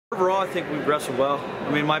Overall, I think we wrestled well.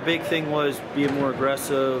 I mean, my big thing was being more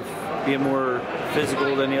aggressive, being more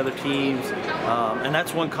physical than the other teams. And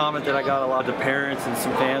that's one comment that I got a lot of the parents and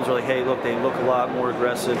some fans were like, hey, look, they look a lot more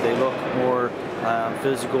aggressive, they look more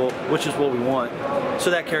physical, which is what we want. So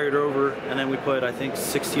that carried over, and then we put, I think,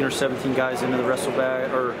 16 or 17 guys into the wrestle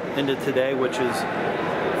bag, or into today, which is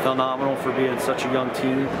phenomenal for being such a young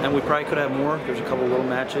team. And we probably could have more. There's a couple little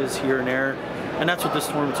matches here and there. And that's what this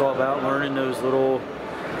tournament's all about, learning those little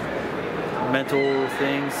mental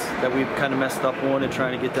things that we've kind of messed up on and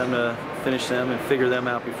trying to get them to finish them and figure them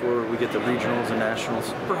out before we get to regionals and nationals.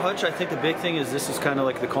 For Hutch, I think the big thing is this is kind of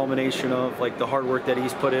like the culmination of like the hard work that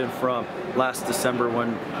he's put in from last December,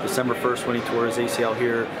 December 1st when he tore his ACL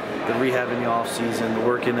here, the rehab in the off season, the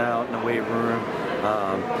working out in the weight room,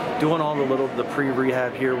 doing all the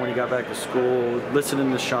pre-rehab here when he got back to school,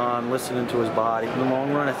 listening to Sean, listening to his body. In the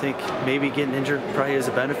long run, I think maybe getting injured probably is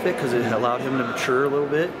a benefit because it allowed him to mature a little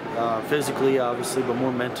bit, physically obviously, but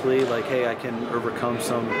more mentally, like, hey, I can overcome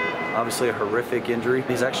some, obviously a horrific injury.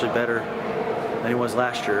 He's actually better than he was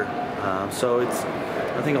last year. So it's,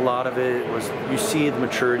 I think a lot of it was, you see the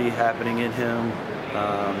maturity happening in him,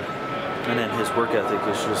 and then his work ethic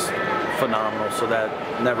is just phenomenal, so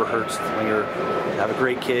that never hurts when you have a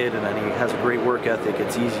great kid and then he has a great work ethic.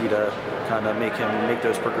 It's easy to kind of make him make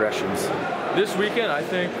those progressions. This weekend I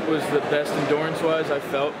think was the best endurance-wise I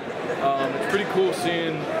felt. It's pretty cool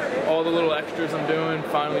seeing all the little extras I'm doing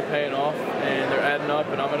finally paying off, and they're adding up,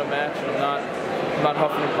 and I'm in a match and I'm not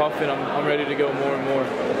huffing and puffing. I'm ready to go more and more.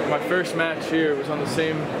 My first match here was on the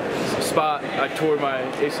same spot I tore my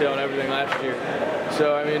ACL and everything last year.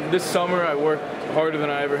 So I mean, this summer I worked harder than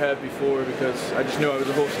I ever had before because I just knew I was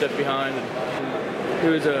a whole step behind. And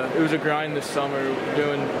it was a grind this summer,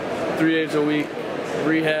 doing 3 days a week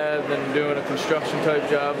rehab and doing a construction type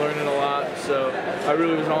job, learning a lot. So I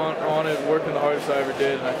really was on it, working the hardest I ever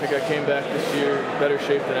did, and I think I came back this year in better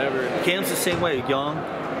shape than ever. Cam's the same way, young.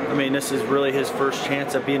 I mean, this is really his first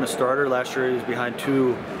chance at being a starter. Last year he was behind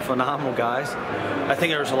two phenomenal guys. I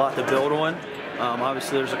think there's a lot to build on.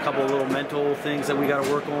 Obviously there's a couple of little mental things that we got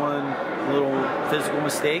to work on, little physical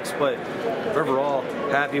mistakes, but overall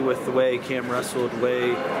happy with the way Cam wrestled, the way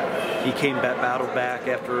he came back, battled back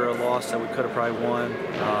after a loss that we could have probably won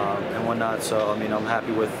and whatnot. So I mean, I'm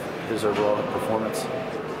happy with his overall performance.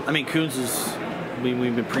 I mean, Coons is,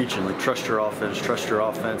 we've been preaching, like, trust your offense,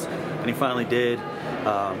 and he finally did.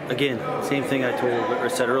 Again, same thing I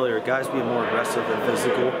said earlier, guys being more aggressive and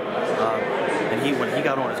physical. And when he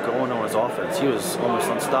got going on his offense, he was almost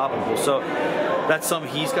unstoppable. So that's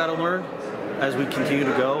something he's got to learn as we continue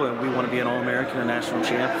to go, and we want to be an All-American and national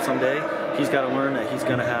champ someday. He's got to learn that he's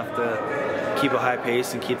going to have to keep a high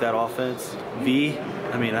pace and keep that offense.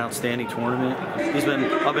 I mean, outstanding tournament. He's been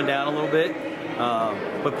up and down a little bit,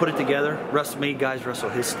 but put it together. Made guys wrestle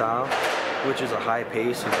his style, which is a high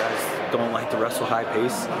pace, and guys don't like to wrestle high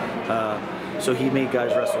pace. So he made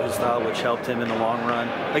guys wrestle his style, which helped him in the long run.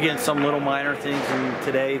 Again, some little minor things, and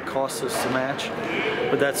today cost us the match,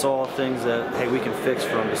 but that's all things that, hey, we can fix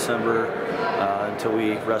from December until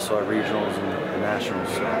we wrestle our regionals and nationals.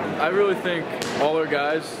 I really think all our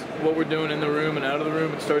guys, what we're doing in the room and out of the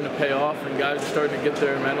room, it's starting to pay off, and guys are starting to get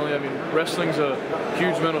there mentally. I mean, wrestling's a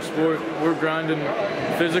huge mental sport. We're grinding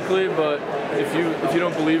physically, but if you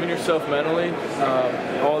don't believe in yourself mentally,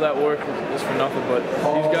 all that work is for nothing. But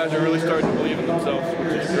these guys are really starting to believe in themselves,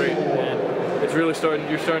 which is great, and it's really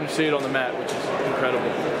you're starting to see it on the mat, which is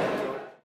incredible.